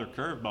her another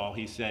curveball.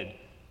 He said,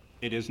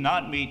 It is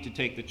not meet to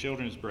take the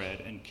children's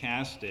bread and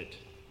cast it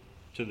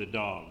to the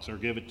dogs, or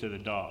give it to the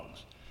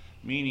dogs.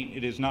 Meaning,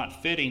 it is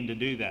not fitting to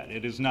do that.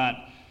 It is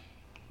not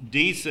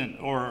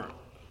decent or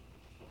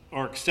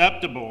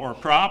acceptable or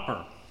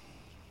proper.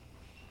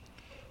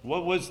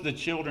 What was the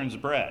children's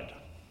bread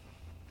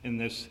in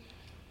this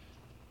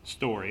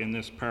story, in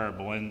this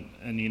parable?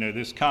 And you know,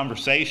 this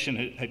conversation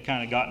had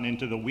kind of gotten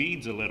into the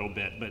weeds a little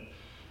bit, but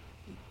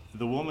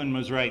the woman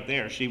was right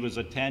there. She was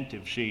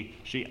attentive.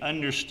 She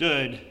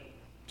understood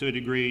to a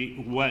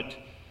degree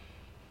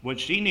what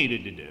she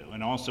needed to do,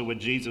 and also what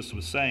Jesus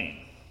was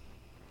saying.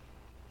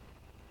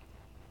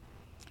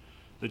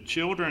 The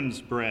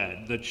children's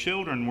bread. The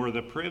children were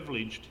the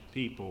privileged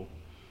people,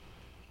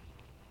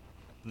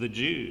 the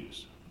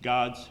Jews,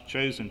 God's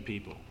chosen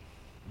people,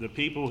 the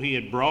people he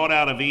had brought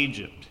out of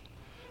Egypt,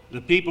 the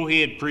people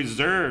he had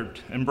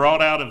preserved and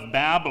brought out of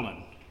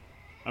Babylon,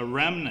 a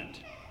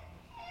remnant.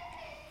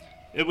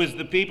 It was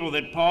the people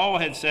that Paul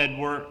had said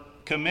were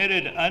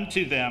committed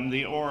unto them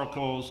the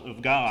oracles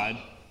of God,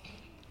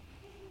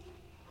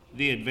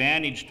 the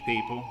advantaged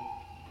people,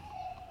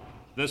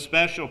 the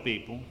special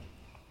people.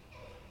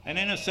 And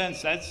in a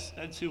sense,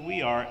 that's who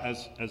we are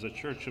as a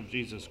church of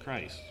Jesus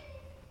Christ.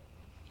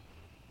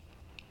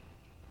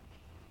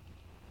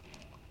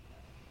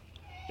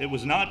 It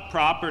was not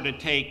proper to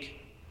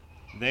take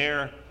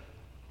their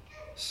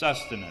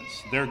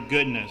sustenance, their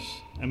goodness,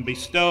 and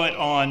bestow it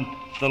on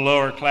the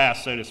lower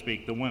class, so to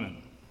speak, the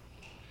women.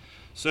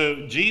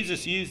 So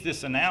Jesus used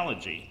this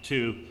analogy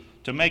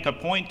to make a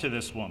point to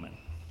this woman.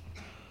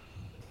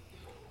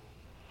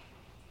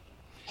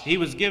 He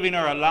was giving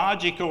her a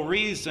logical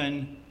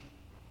reason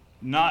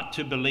not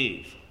to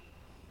believe,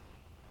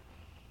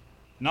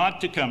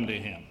 not to come to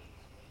him.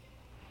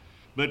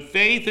 But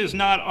faith is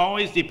not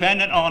always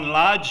dependent on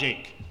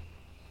logic.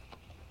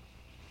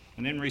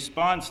 And in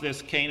response,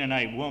 this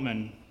Canaanite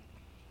woman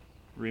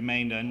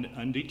remained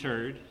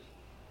undeterred.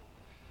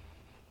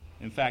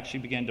 In fact, she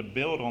began to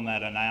build on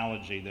that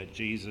analogy that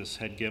Jesus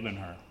had given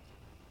her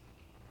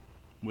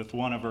with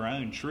one of her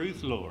own.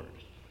 Truth, Lord.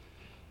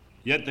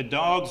 Yet the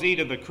dogs eat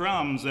of the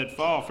crumbs that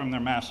fall from their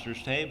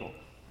master's table.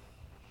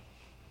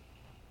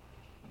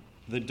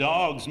 The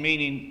dogs,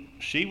 meaning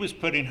she was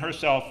putting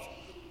herself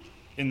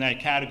in that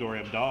category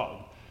of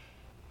dog.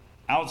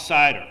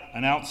 Outsider,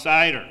 an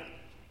outsider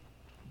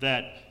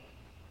that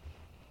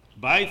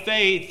by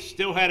faith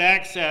still had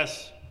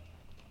access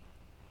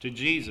to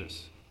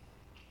Jesus.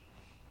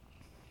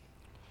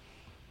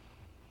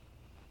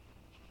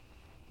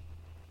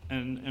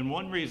 And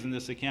one reason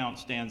this account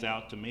stands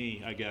out to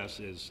me, I guess,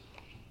 is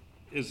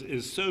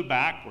so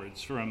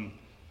backwards from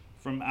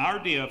our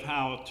idea of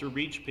how to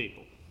reach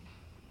people.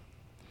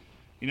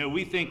 You know,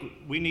 we think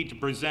we need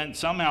to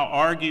somehow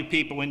argue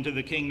people into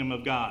the kingdom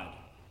of God.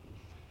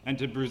 And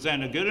to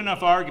present a good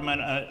enough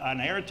argument, an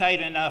airtight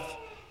enough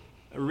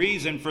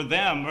reason for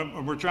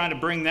them, we're trying to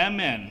bring them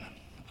in.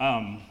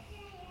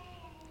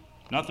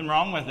 Nothing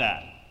wrong with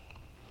that.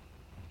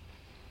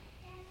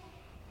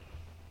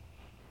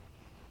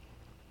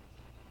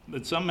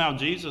 But somehow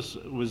Jesus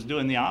was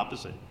doing the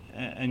opposite.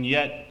 And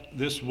yet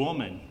this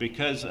woman,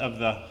 because of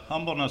the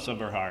humbleness of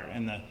her heart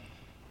and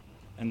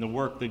the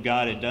work that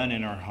God had done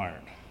in her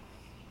heart,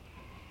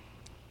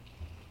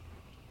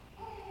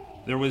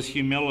 there was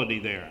humility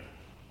there.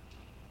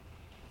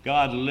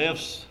 God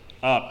lifts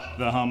up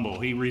the humble.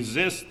 He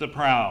resists the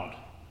proud,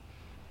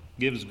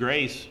 gives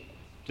grace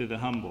to the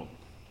humble.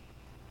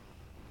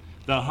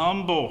 The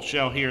humble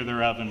shall hear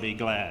thereof and be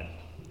glad.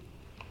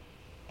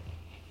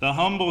 The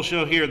humble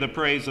shall hear the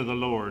praise of the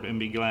Lord and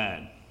be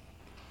glad.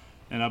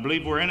 And I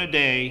believe we're in a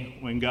day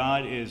when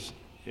God is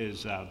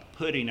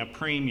putting a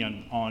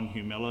premium on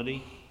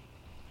humility,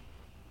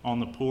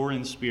 on the poor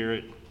in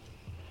spirit,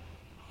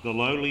 the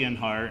lowly in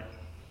heart,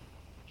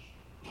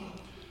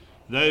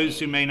 those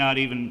who may not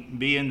even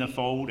be in the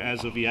fold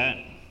as of yet,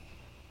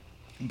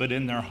 but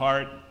in their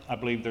heart, I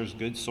believe there's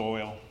good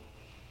soil.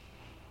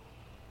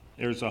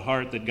 There's a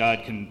heart that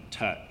God can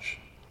touch.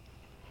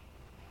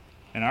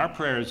 And our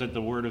prayer is that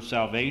the word of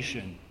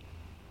salvation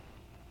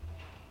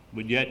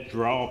would yet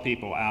draw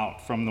people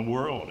out from the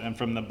world and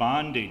from the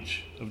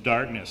bondage of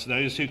darkness,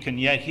 those who can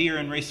yet hear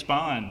and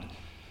respond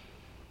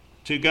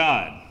to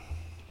God.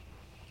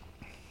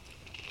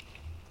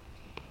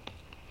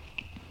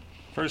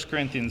 1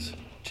 Corinthians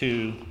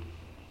 2,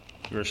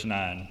 verse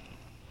 9.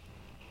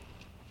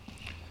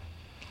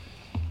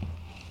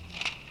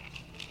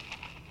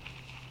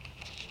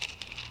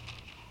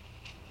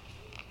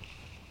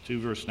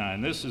 Verse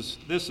 9. This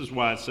is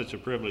why it's such a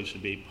privilege to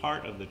be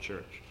part of the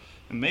church.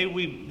 And may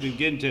we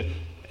begin to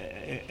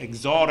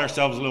exalt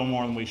ourselves a little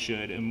more than we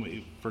should, and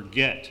we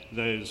forget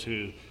those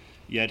who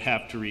yet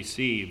have to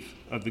receive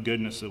of the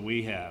goodness that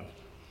we have.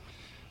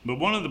 But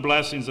one of the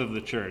blessings of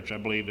the church, I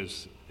believe,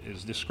 is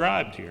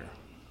described here.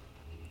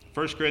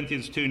 1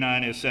 Corinthians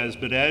 2:9, it says,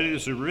 "But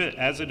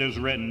as it is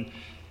written,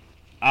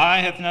 eye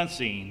hath not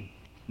seen,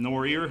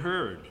 nor ear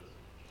heard,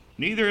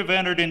 neither have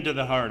entered into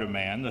the heart of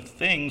man the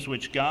things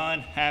which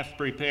God hath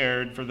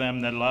prepared for them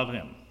that love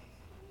him."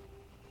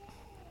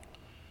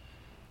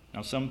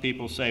 Now some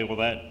people say, well,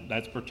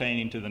 that's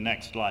pertaining to the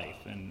next life,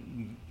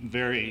 and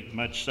very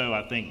much so,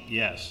 I think,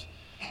 yes.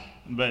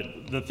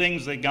 But the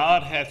things that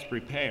God hath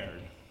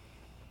prepared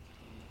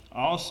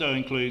also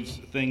includes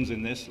things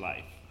in this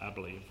life, I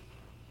believe.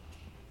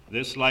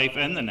 This life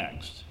and the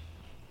next.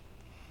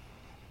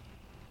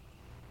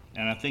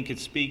 And I think it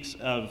speaks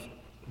of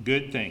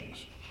good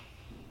things.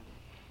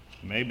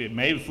 Maybe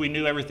if we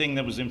knew everything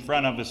that was in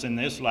front of us in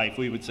this life,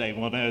 we would say,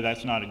 well, no,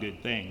 that's not a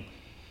good thing.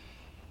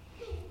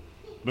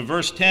 But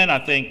verse 10, I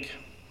think,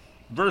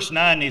 verse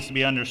 9 needs to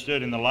be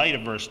understood in the light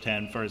of verse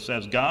 10, for it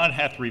says, God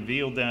hath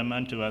revealed them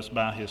unto us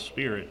by his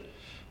Spirit,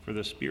 for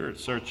the Spirit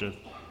searcheth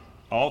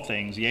all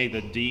things, yea,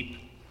 the deep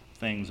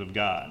things of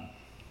God.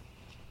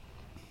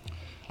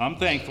 I'm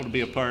thankful to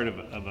be a part of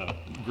a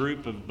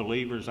group of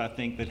believers, I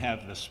think, that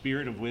have the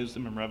spirit of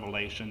wisdom and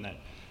revelation, that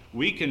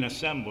we can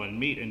assemble and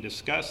meet and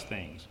discuss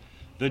things,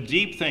 the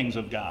deep things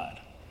of God,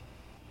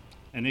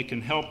 and it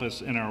can help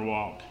us in our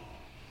walk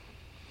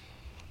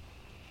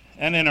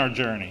and in our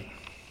journey.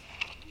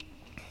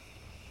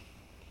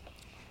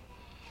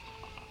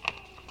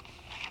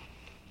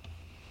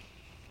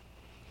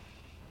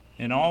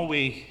 In all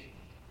we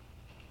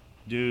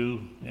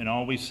do, in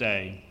all we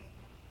say,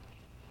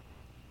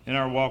 in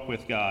our walk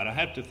with God, I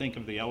have to think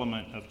of the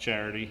element of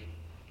charity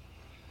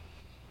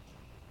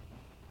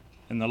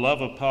and the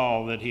love of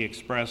Paul that he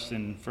expressed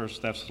in 1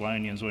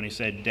 Thessalonians when he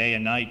said, day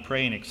and night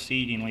praying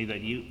exceedingly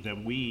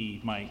that we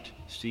might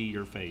see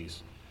your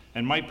face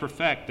and might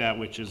perfect that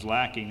which is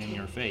lacking in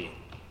your faith.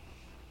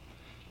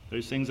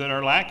 Those things that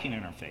are lacking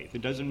in our faith.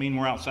 It doesn't mean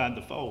we're outside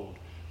the fold.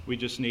 We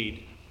just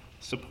need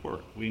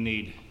support. We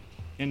need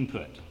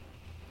input.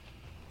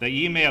 That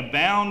ye may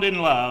abound in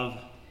love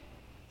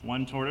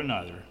one toward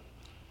another,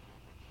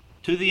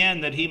 to the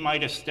end that he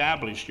might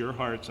establish your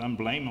hearts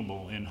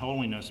unblameable in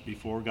holiness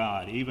before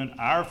God, even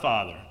our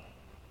Father.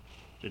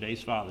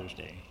 Today's Father's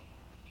Day.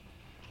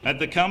 At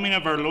the coming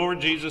of our Lord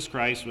Jesus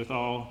Christ with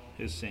all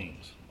his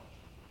saints.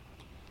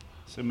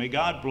 So may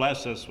God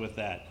bless us with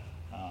that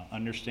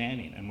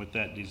understanding and with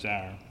that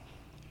desire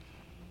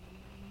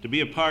to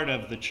be a part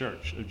of the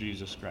church of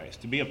Jesus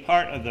Christ, to be a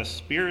part of the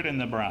Spirit and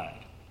the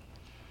bride.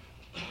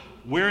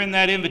 Wherein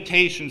that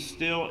invitation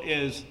still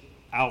is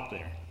out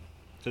there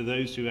to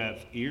those who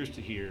have ears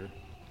to hear,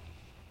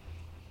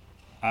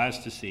 eyes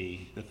to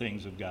see the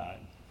things of God.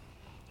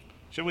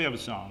 Shall we have a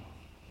song?